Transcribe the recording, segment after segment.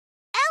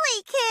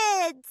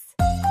Kids!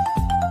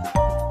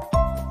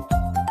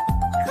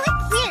 Click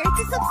here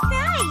to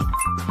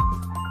subscribe!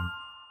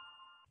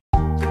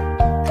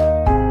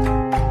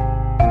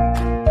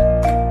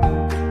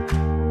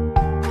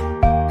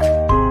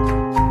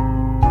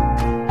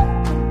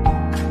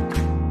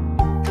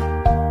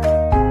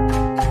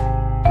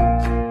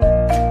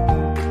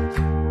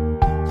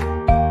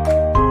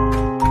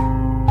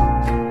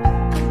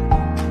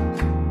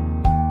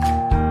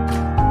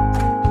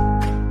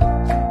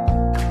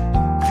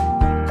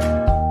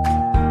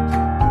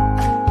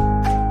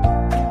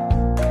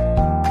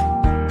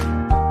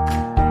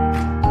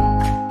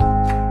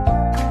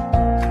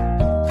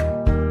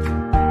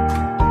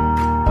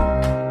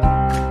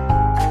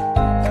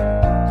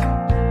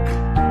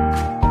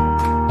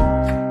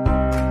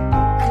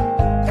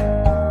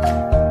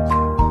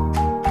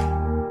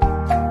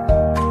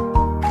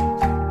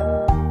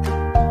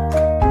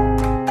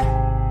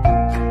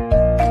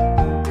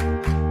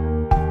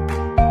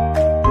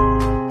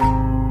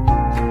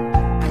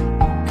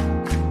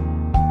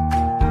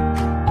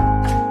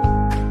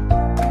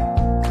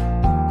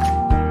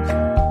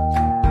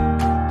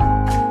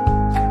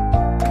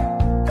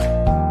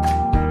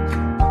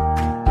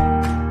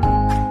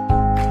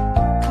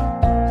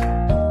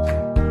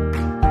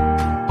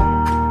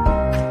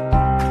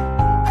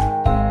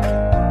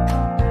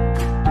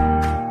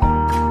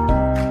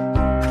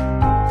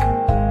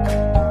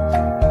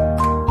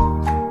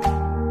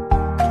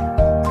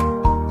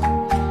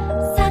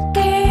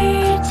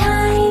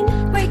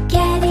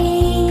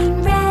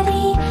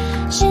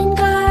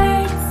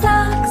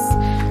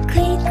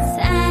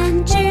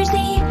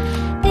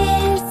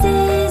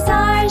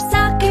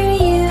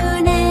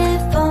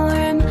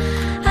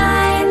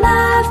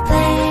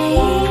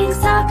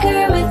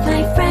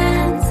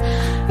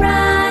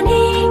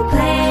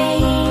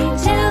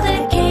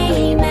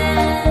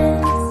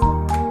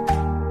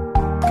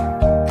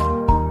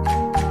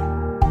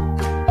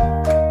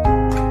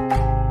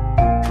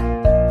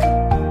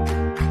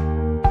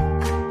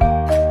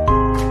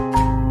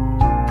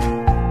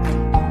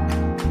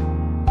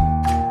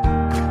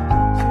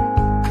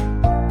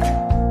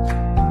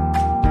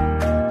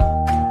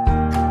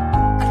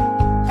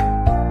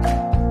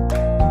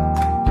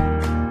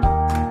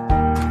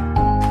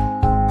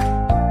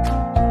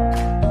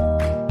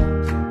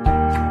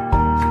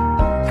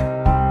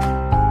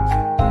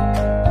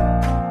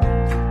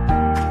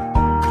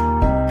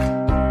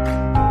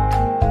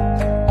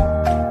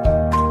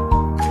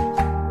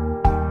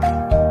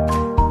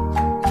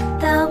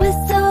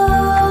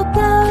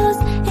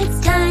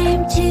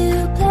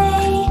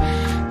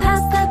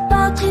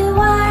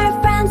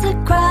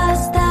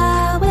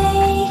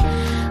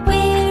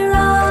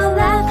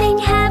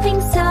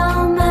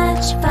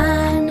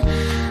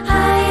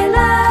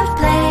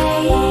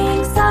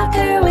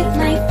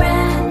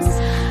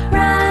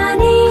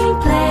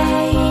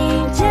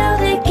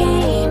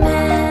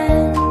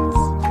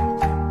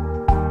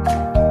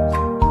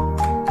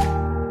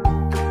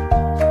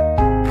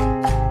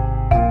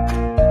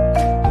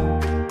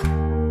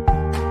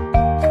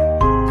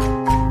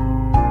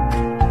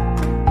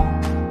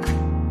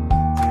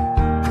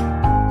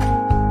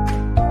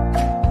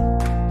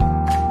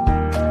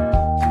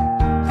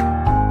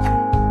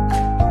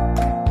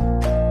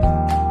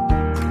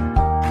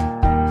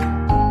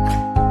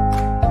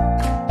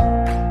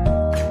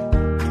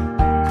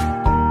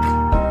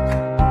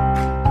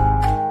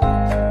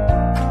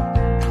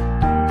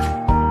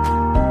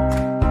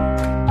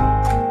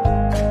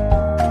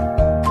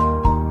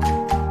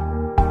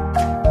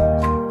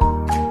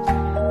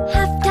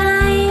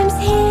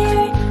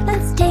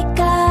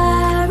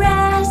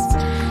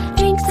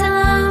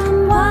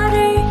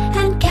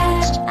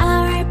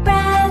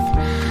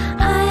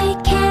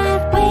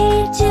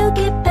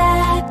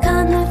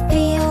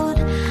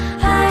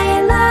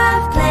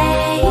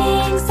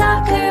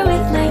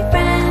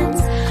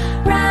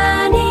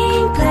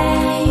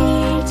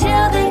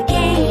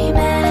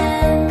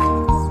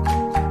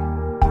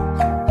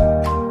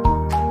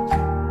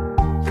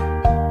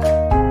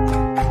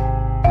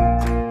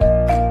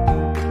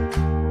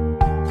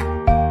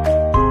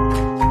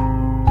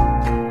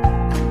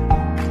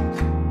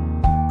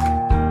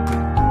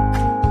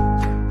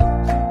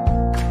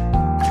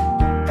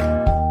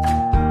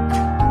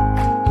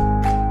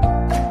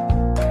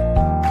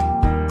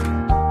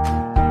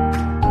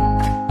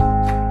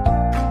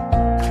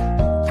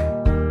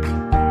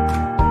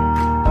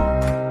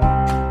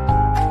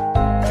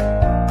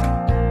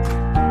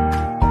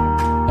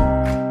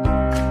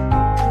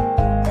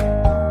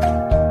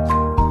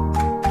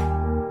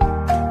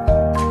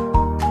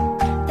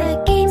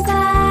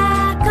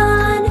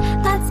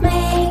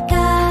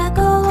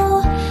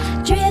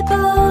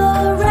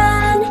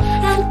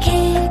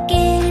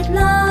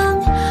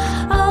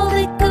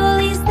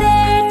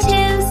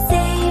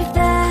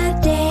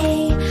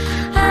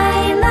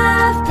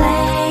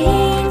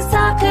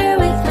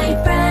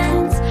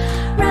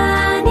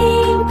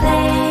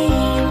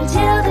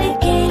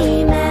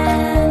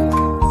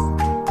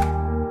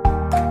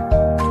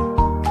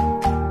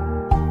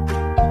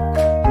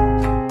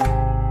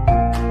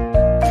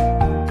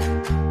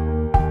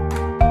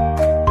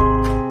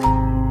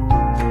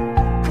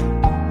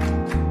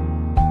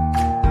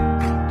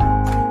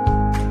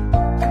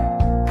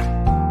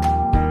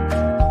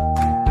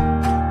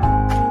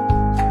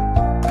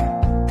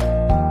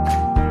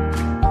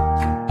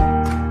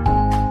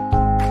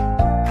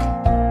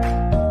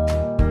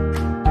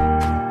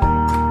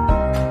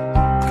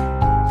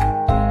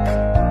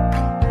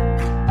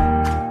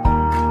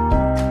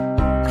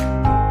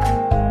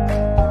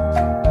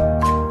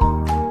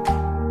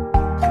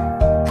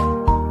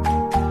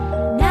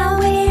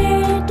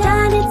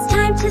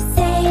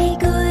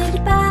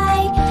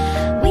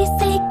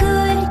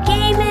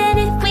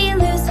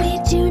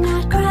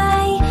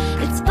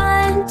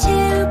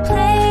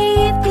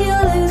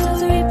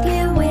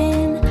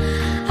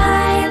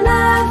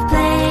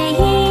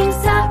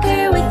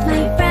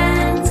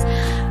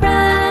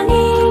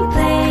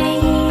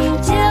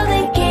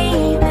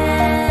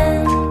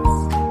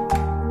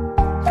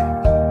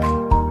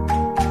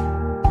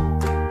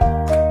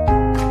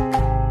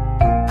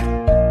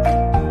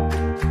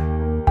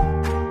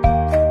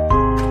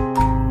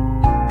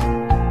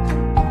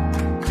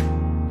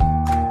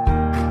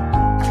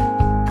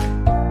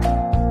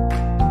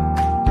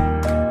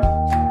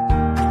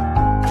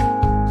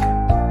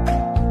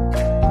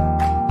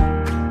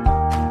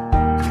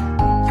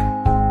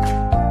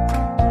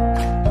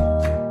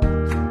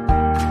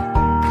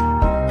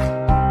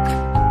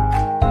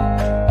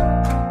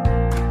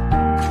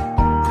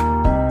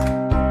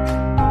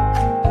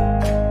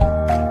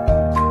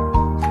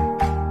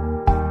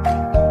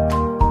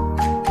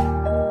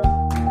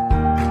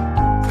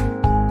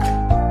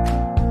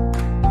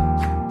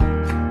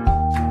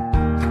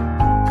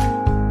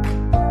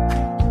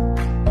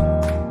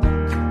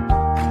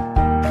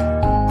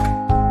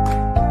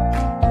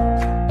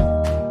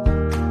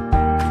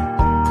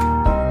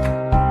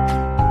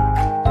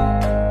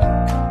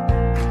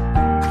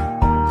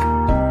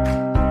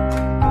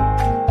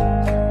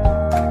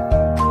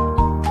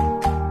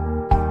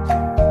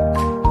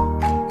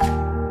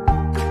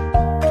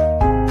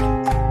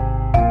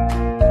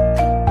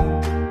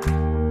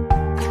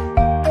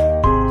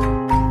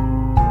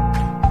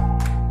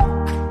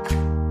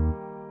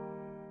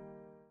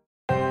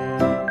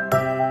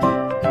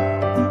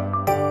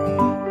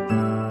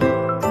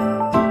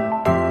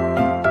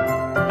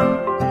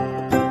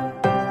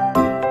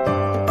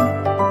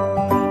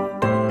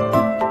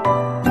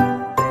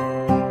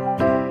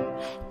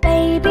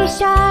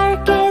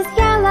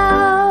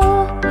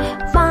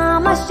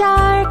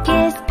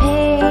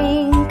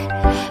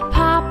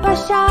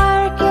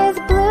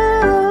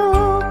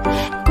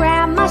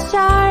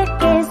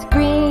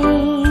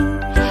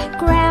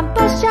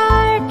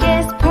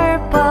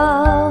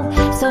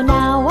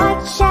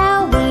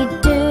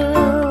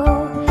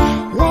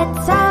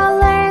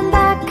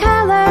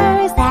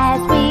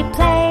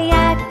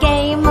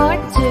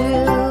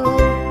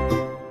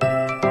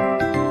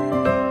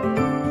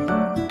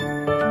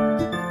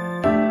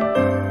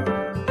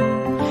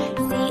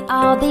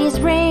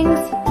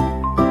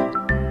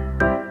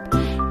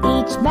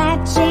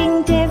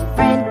 matching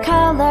different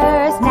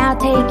colors. Now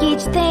take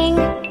each thing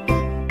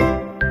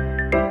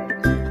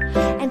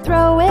and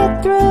throw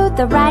it through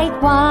the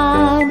right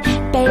one.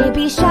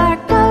 Baby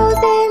shark goes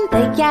in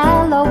the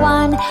yellow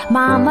one.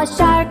 Mama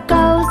shark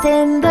goes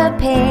in the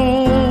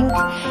pink.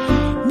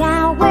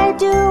 Now where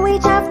do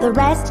each of the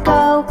rest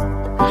go?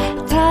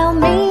 Tell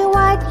me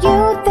what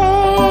you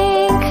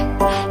think.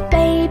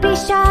 Baby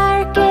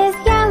shark is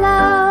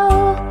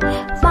yellow.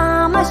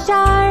 Mama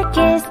shark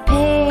is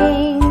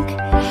pink.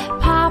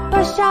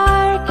 Papa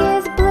shark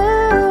is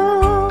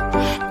blue.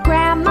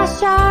 Grandma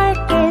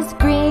shark is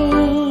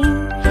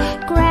green.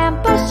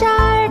 Grandpa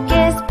shark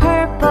is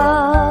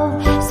purple.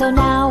 So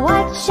now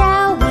what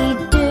shall we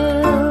do?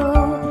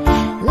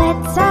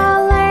 Let's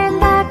all learn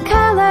the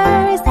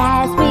colors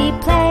as we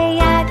play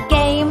a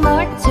game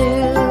or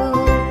two.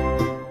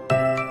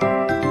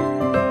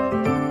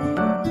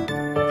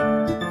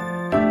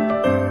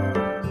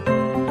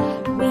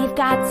 We've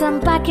got some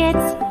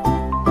buckets,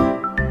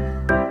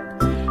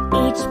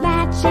 each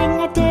matching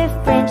a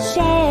different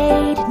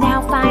shade.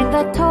 Now find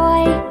the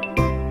toy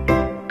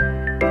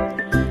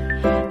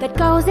that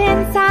goes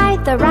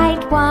inside the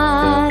right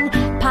one.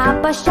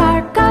 Papa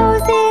shark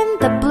goes in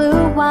the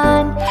blue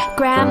one.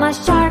 Grandma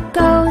shark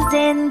goes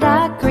in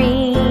the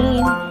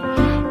green.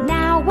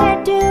 Now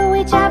where do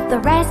each of the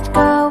rest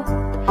go?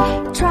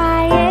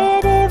 Try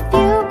it if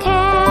you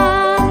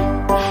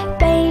can.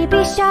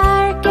 Baby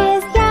shark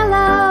is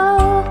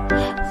yellow.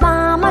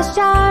 Mama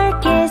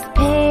shark is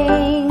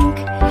pink.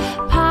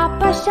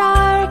 Papa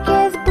shark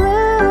is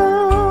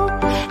blue.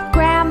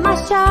 Grandma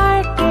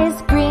shark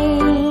is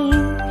green.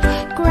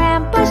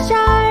 Grandpa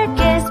shark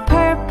is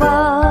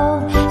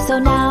purple. So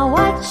now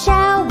what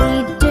shall we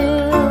do?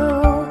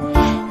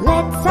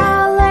 Let's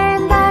all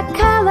learn the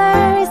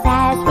colors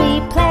as we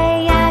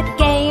play a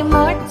game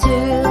or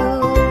two.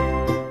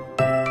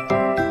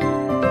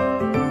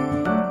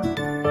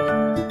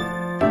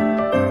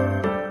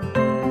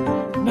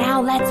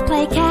 Now let's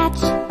play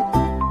catch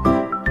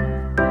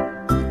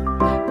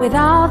with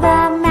all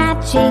the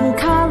matching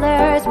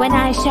colors. When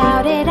I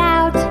shout it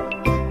out,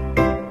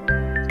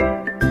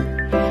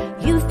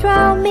 you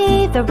throw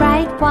me the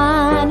right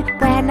one.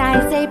 When I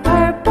say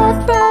purple,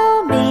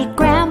 throw me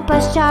Grandpa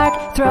shark.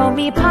 Throw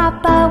me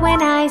Papa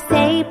when I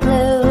say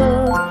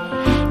blue.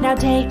 Now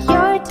take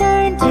your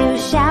turn to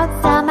shout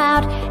some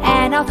out,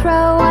 and I'll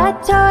throw a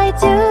toy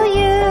to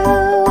you.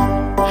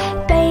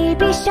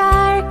 Baby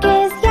shark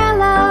is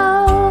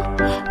yellow.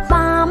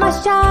 Mama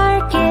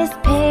shark is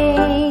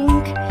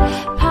pink.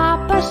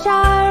 Papa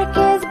shark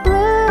is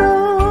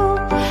blue.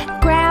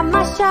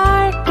 Grandma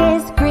shark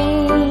is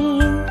green.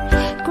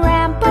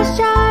 Grandpa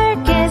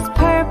shark is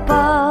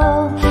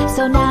purple.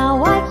 So now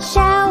what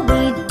shall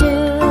we do?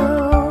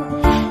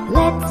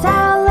 Let's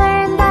all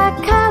learn the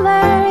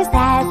colors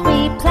as we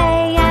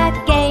play a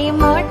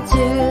game or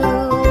two.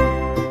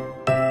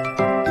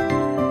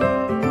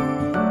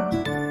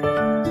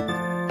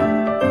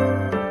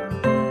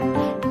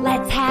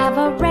 Let's have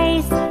a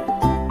race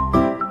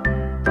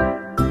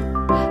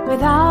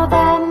with all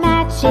the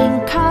matching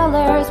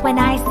colors. When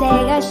I say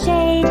a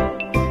shade,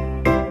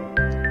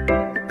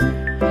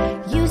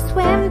 you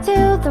swim to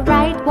the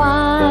right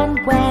one.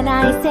 When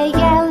I say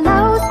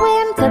yellow,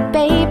 swim to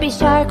baby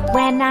shark.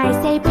 When I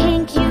say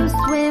pink, you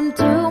swim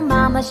to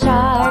mama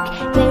shark.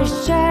 This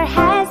sure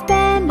has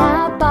been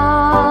a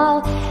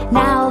ball.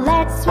 Now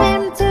let's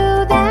swim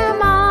to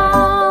them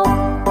all.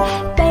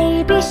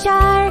 Baby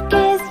shark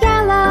is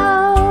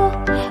yellow.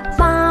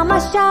 Mama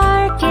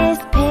shark is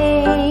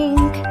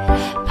pink.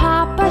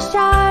 Papa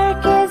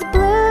shark is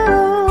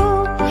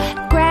blue.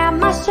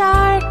 Grandma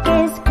shark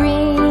is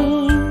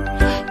green.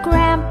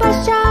 Grandpa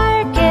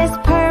shark is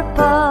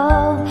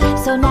purple.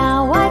 So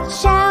now what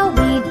shall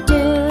we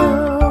do?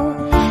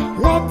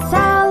 Let's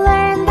all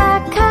learn the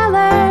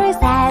colors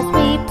as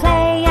we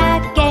play a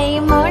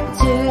game or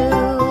two.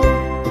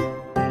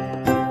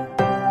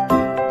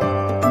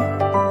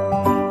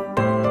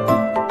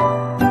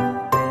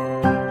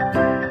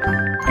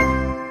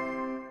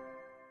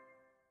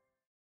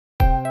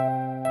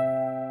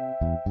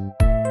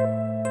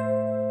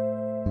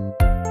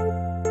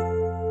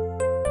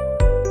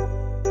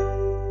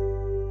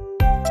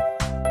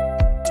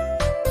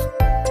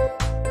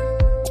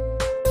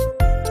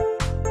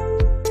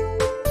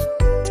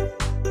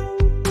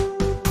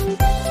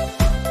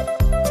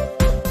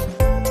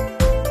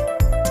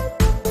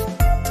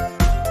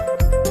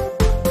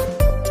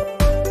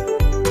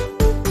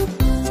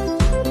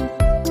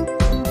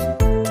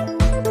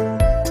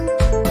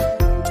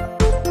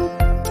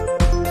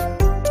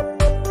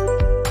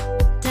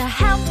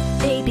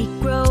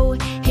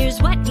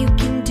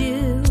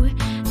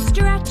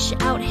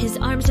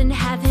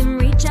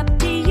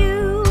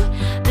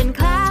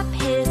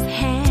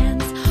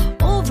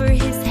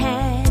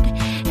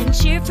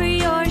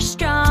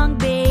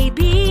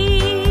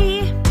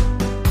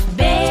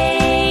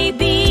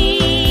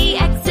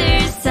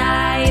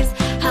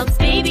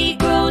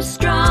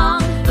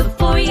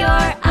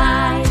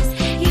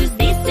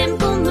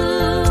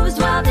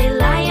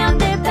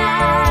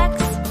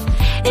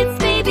 It's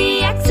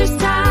baby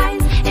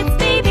exercise, it's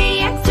baby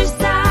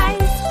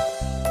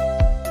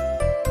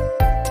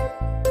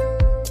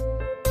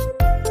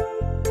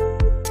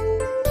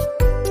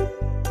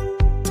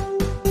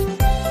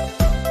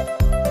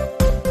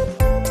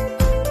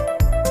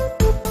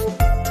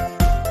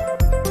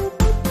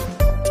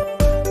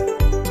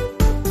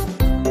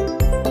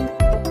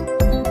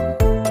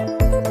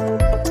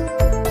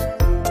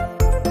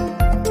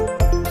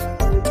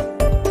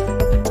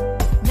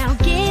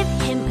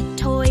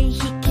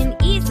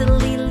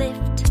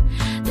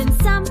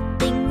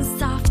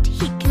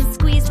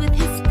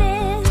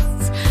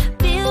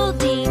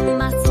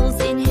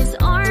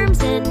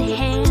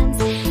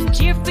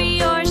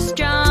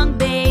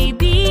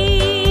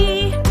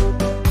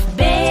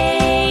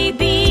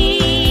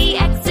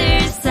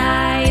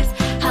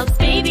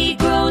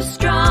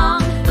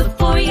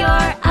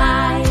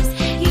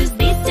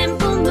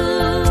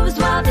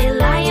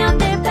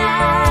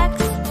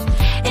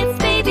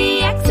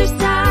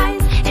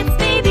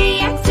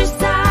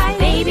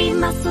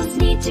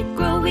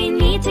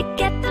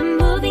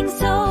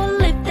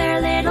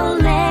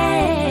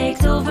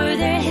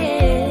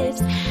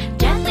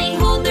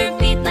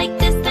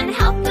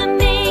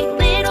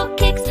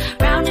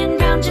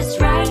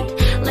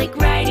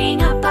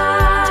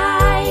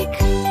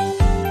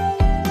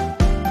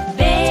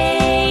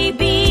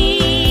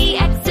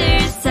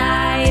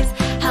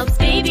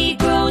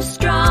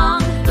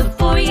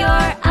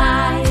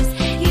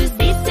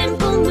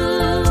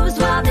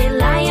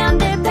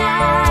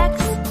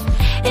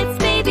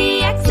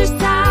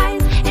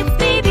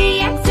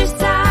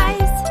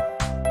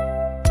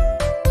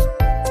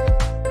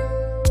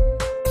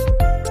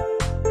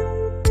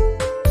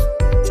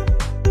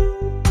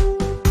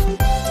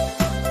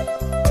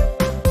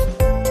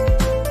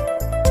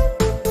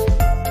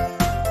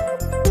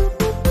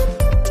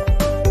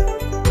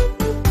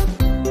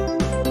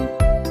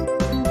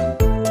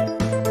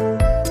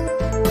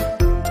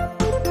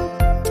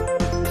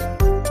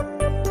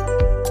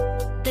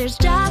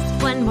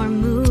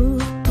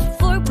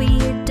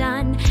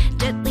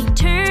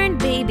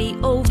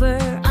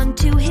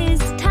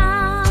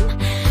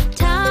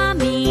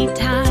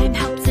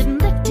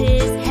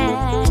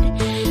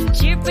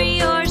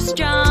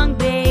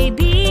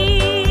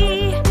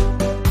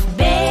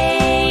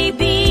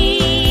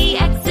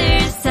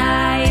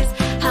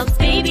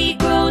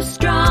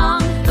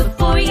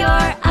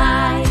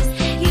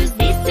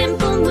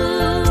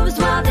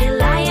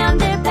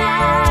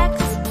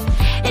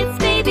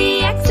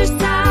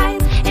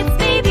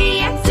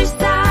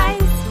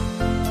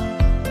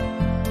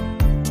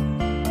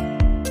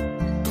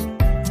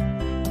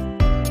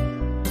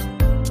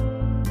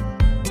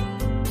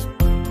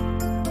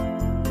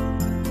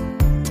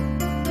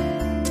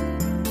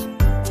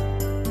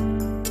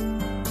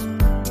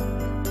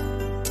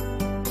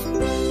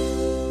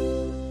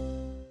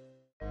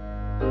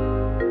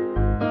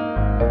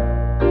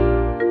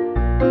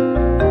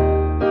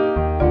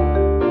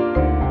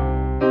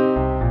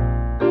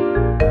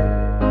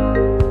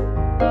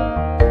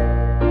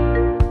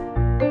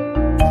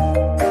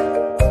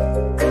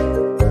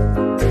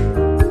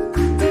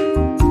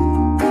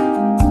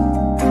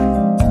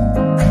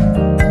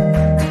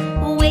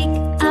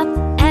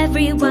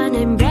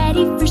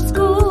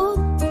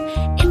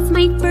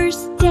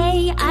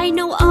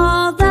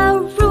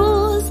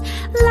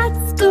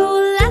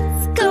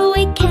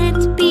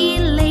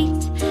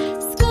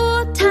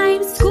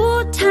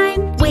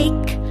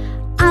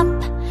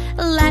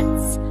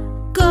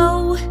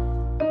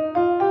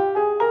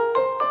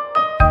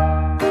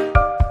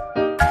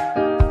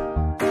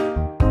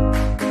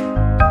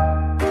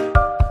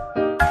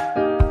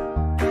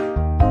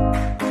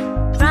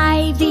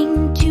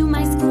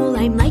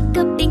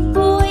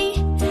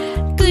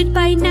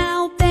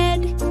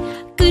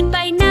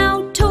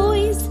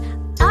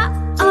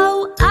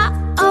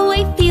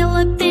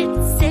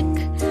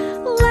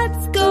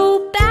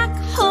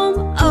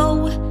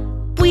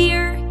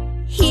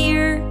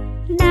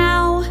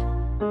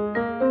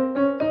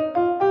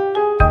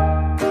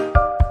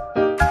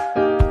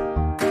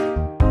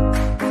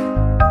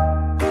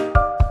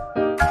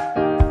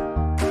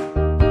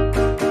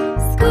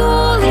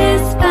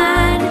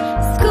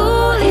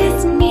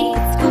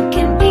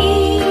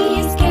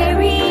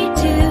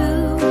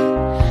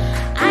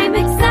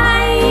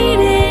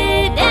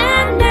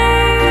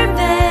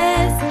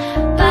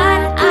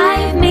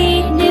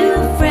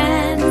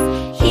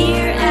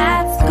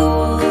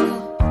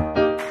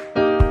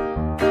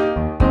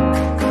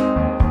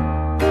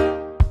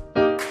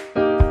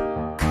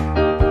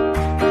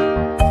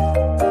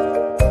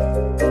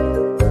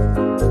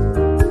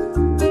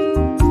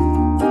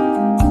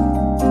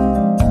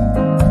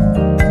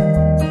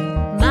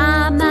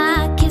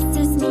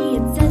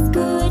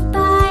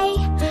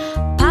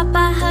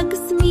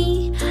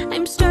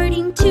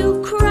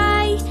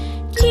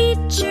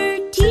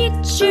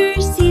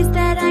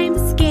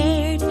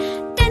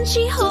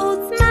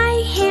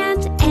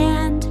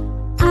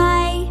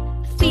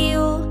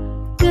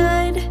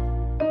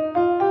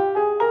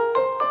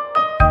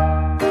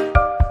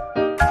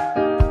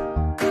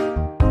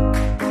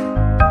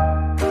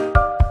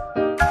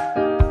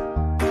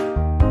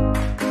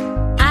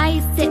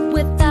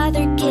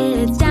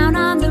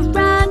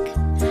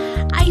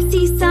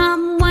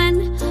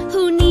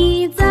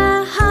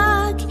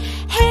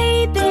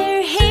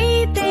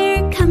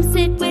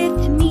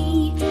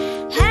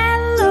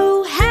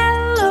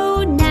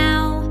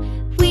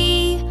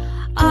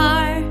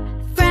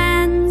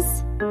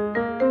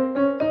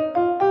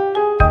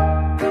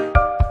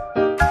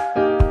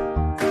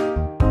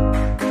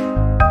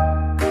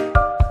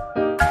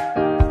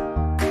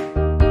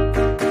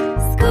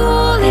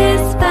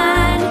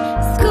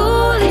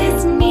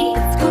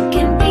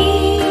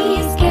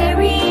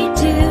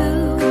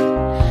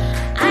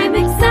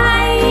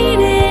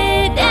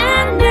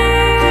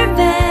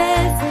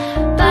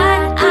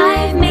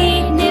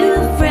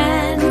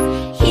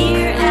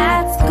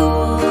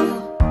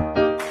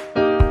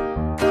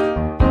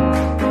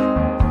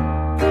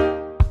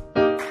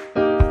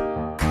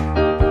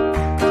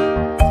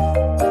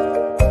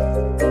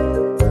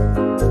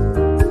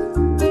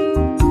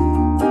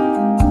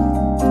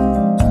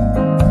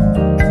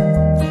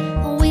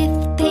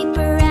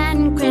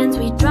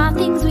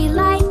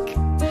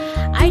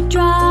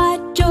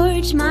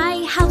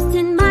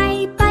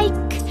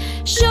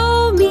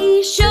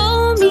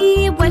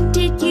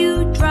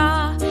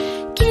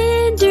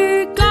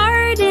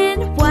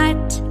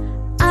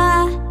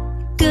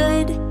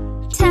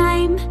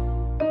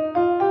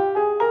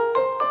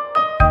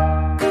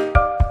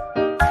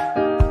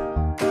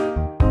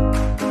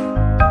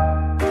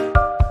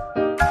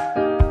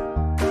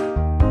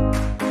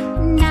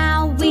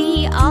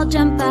all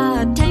jump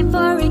up, time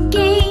for a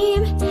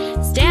game.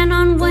 Stand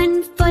on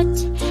one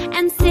foot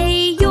and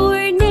say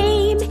your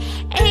name.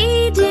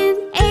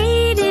 Aiden,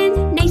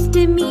 Aiden, nice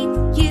to meet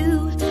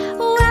you.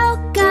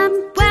 Welcome,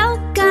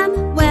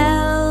 welcome,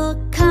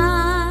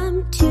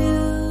 welcome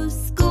to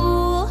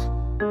school.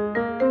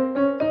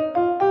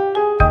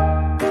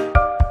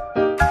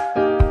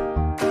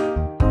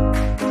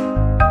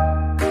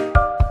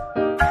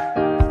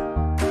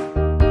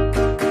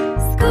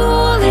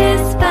 School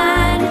is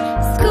fun,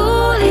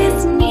 school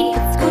is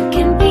neat, school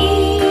can be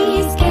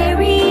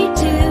scary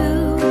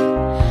too.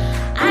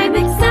 I'm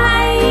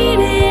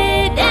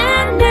excited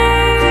and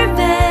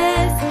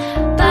nervous,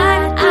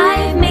 but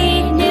I've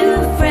made new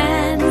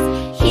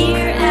friends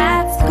here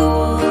at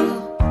school.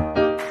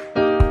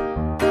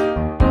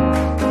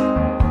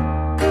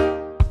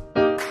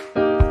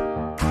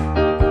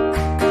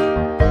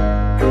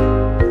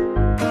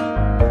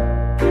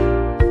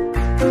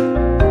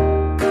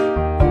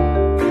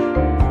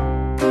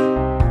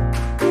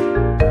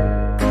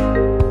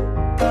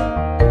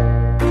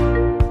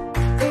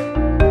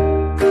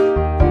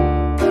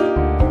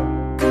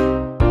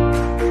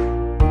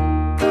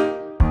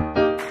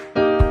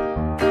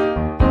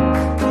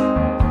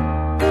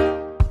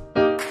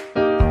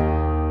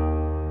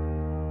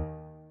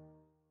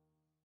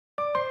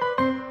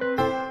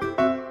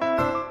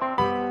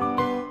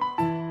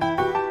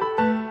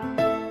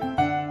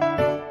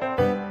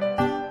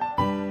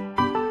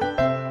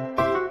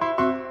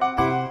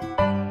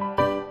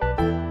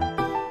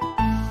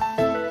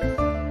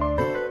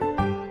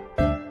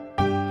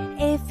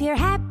 If you're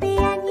happy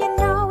and you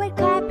know it,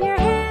 clap your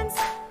hands.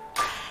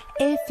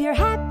 If you're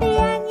happy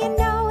and you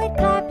know it,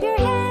 clap your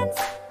hands.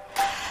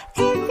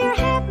 If you're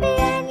happy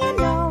and you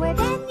know it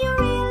and you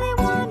really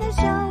want to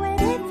show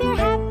it, if you're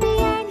happy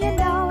and you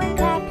know it,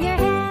 clap your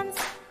hands.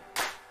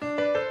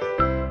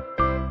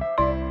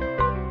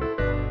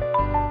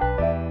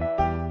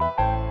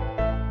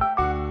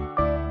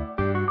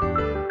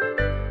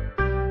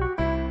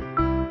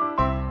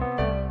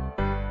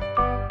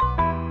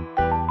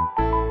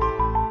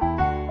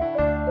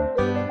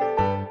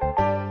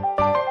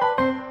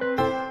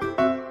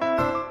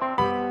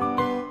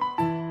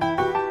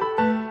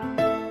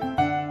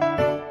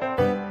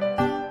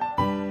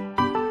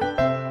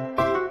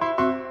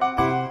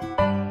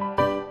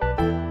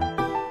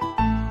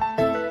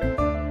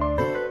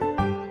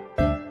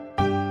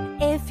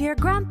 If you're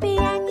grumpy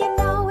and you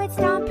know it,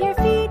 stomp your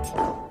feet.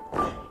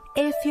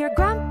 If you're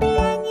grumpy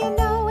and you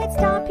know it,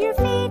 stomp your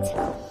feet.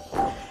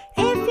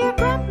 If you're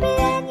grumpy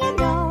and you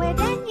know it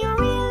and you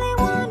really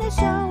want to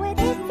show it,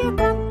 if you're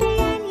grumpy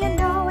and you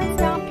know it,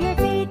 stomp your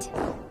feet.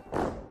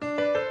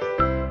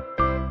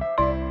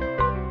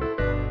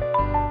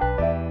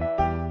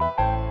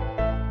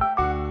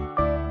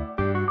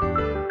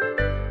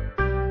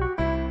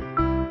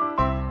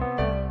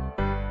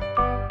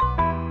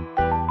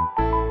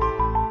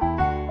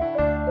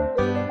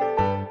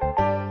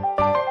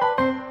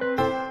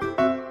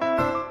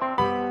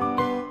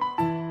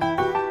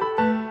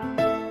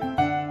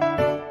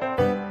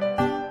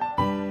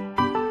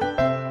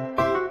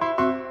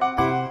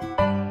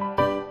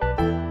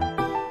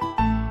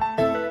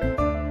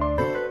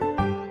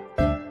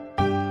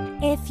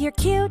 If you're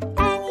cute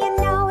and you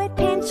know it,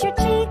 pinch your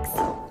cheeks.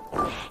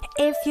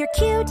 If you're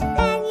cute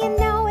and you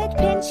know it,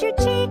 pinch your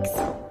cheeks.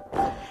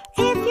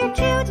 If you're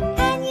cute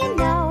and you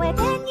know it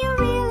and you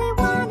really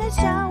want to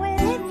show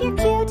it, if you're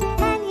cute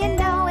and you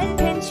know it,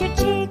 pinch your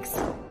cheeks.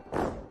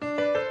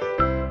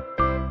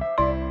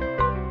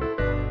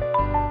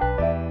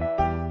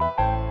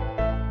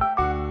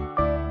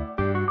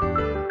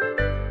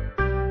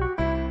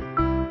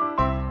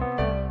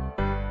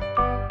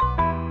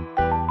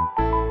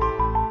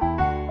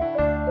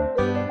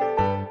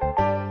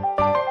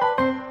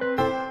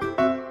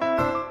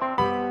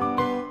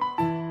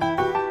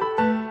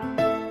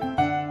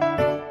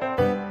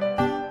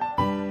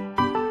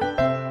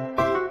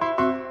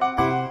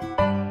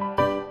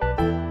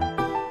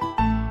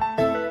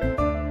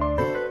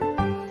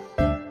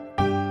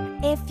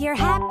 If you're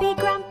happy,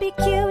 grumpy,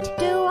 cute,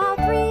 do all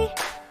three.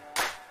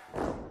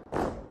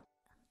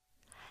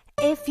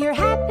 If you're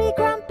happy,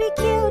 grumpy,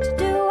 cute,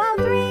 do all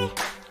three.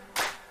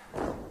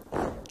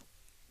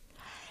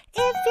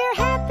 If you're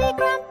happy,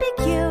 grumpy,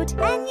 cute,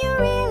 and you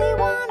really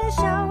want to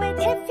show it,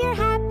 if you're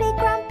happy,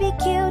 grumpy,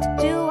 cute,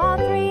 do all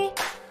three.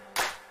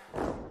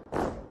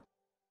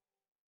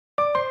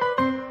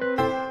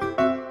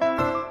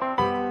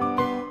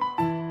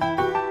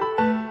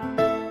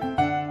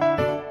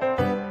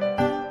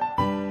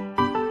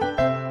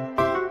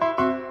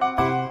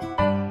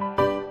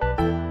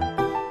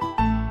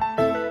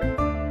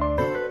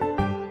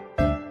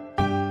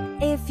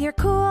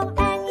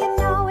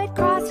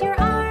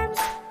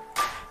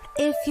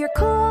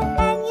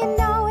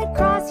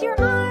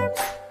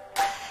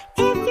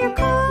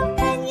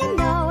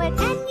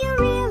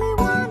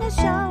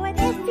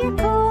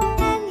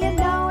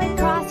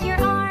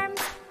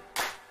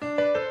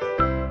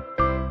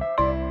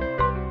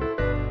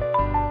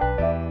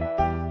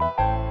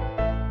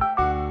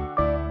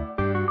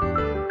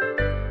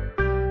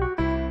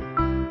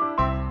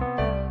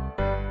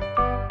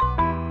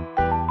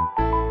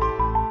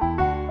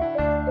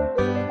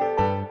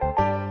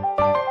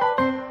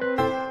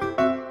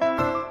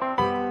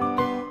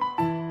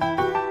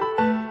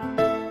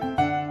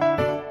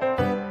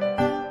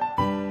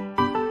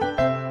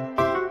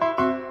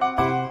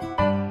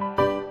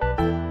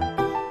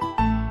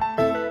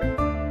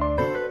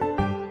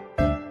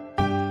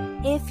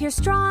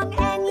 you're strong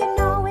and you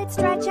know it,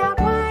 stretch out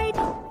wide.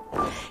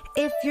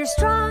 If you're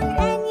strong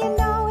and you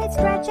know it,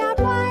 stretch out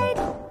wide.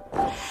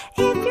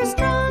 If you're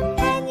strong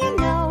and you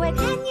know it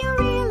and you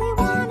really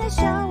want to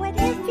show it,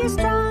 if you're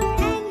strong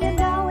and you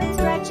know it,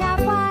 stretch out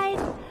wide.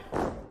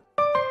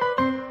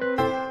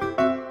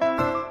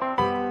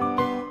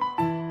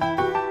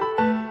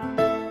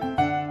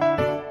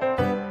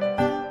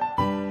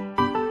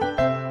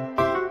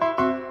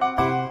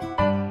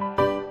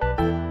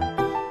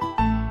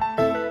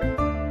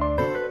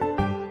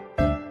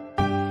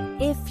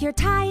 If you're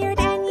tired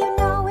and you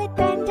know it,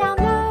 bend down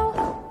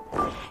low.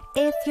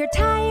 If you're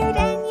tired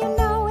and you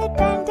know it,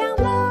 bend down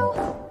low.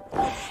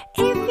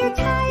 If you're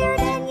tired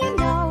and you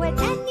know it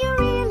and you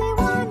really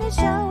want to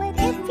show it,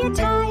 if you're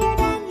tired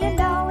and you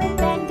know it,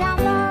 bend down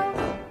low.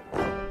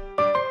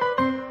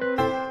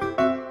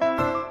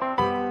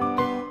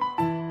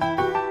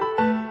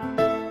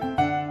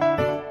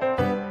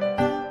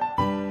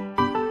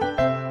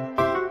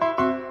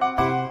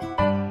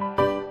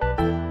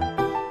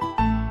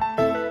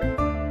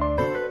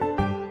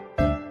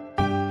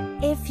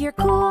 If you're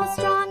cool,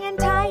 strong, and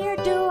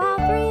tired, do all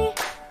three.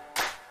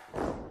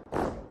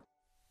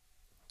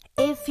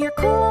 If you're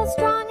cool,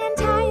 strong, and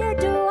tired,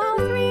 do all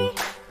three.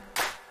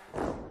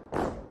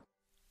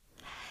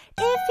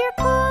 If you're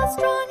cool,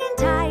 strong, and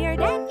tired,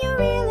 and you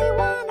really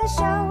want to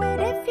show it,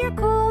 if you're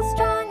cool,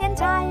 strong, and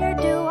tired,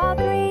 do all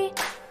three.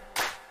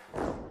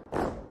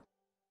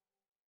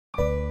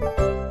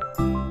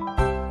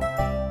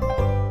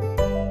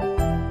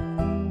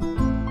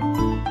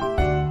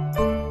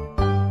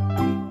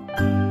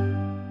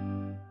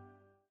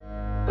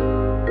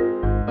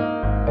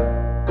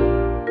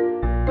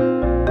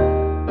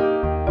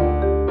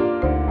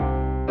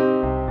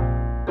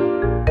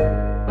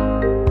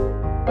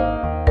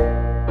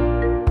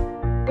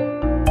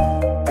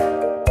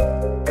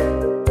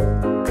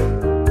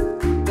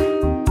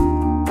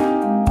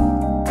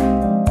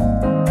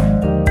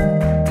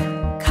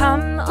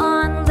 Come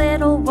on,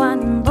 little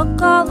one,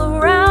 look all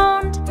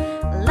around.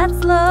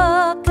 Let's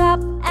look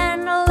up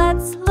and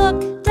let's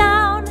look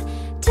down.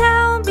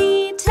 Tell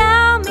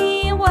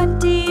me, what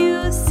do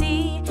you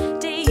see?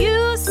 Do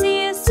you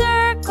see a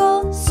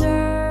circle,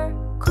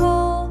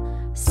 circle,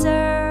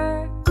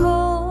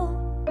 circle?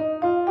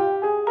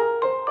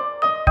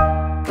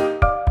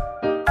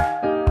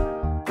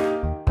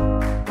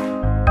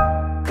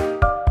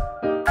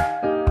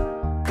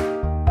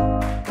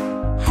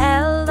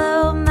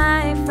 Hello,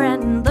 my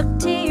friend, look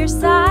to your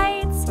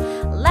sides.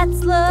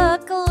 Let's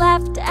look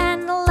left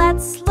and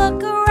let's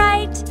look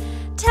right.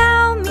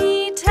 Tell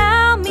me,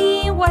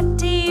 what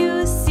do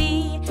you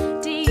see?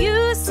 Do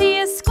you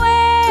see a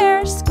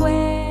square,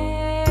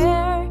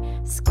 square,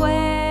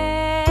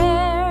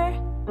 square?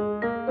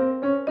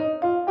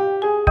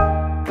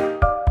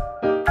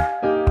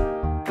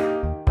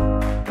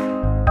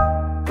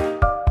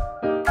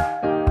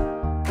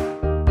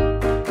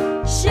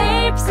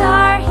 Shapes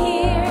are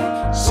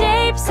here,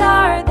 shapes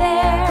are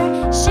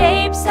there,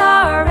 shapes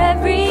are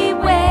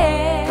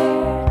everywhere.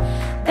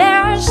 There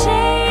are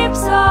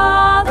shapes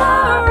all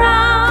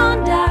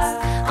around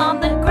us, on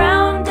the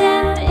ground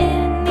and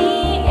in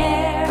the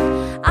air.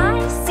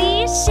 I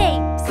see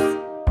shapes.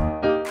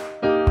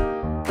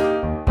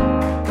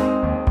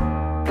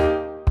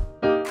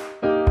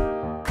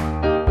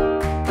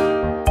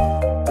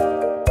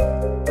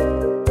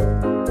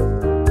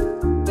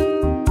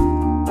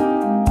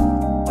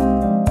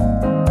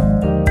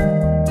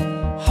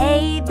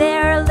 Hey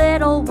there,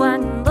 little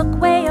one, look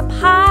way up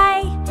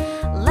high.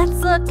 Let's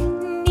look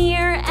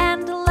near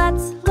and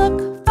let's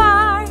look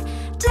far.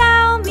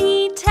 Tell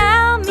me,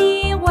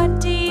 what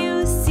do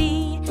you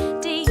see?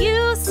 Do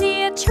you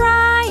see a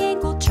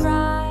triangle,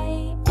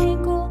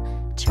 triangle,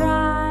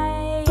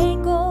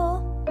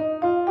 triangle?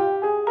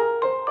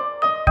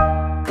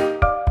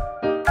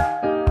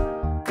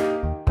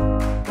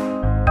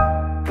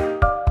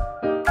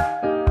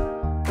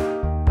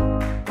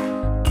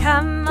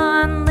 Come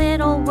on,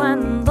 little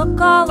one, look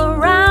all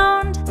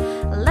around.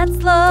 Let's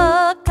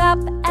look up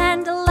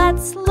and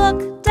let's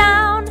look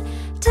down.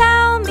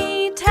 Tell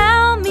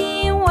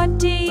me, what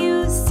do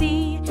you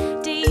see?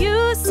 Do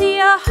you see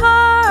a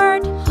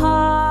heart,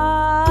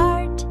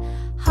 heart,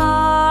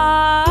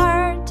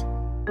 heart?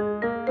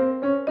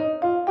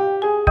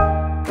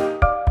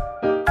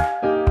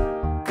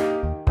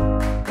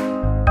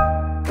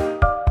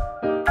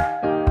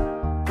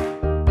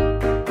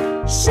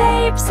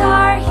 Shapes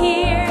are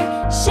here,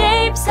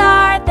 shapes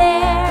are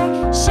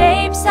there,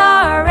 shapes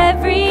are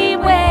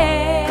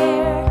everywhere.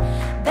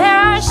 There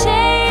are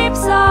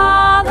shapes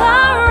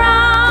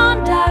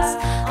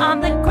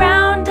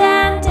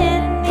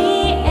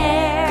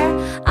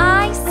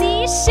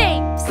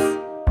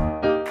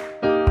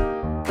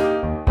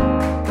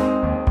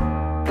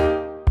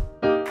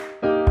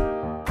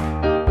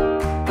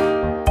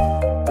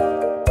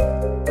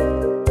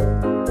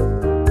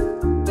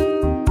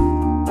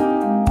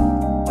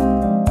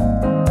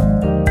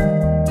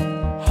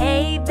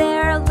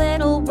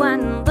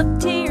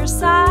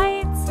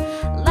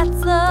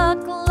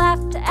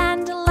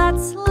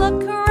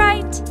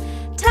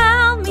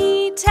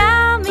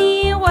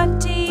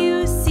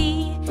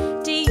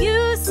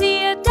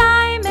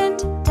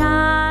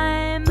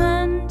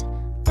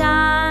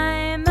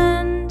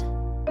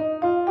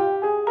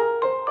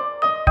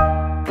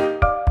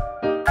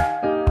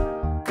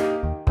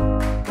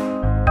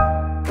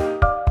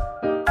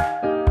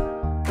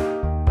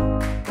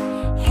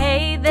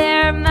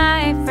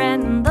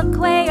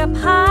up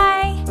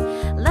high.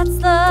 Let's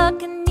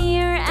look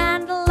near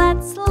and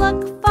let's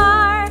look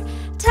far.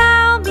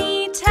 Tell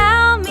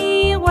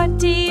me, what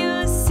do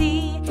you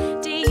see?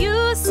 Do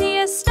you see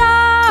a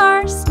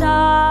star,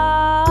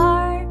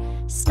 star,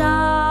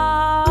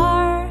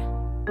 star?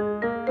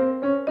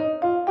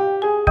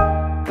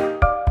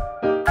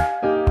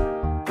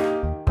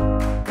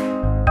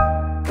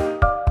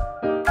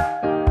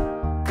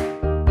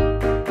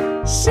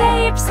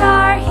 Shapes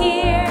are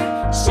here,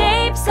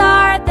 shapes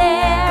are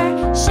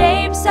there,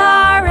 shapes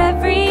are everywhere.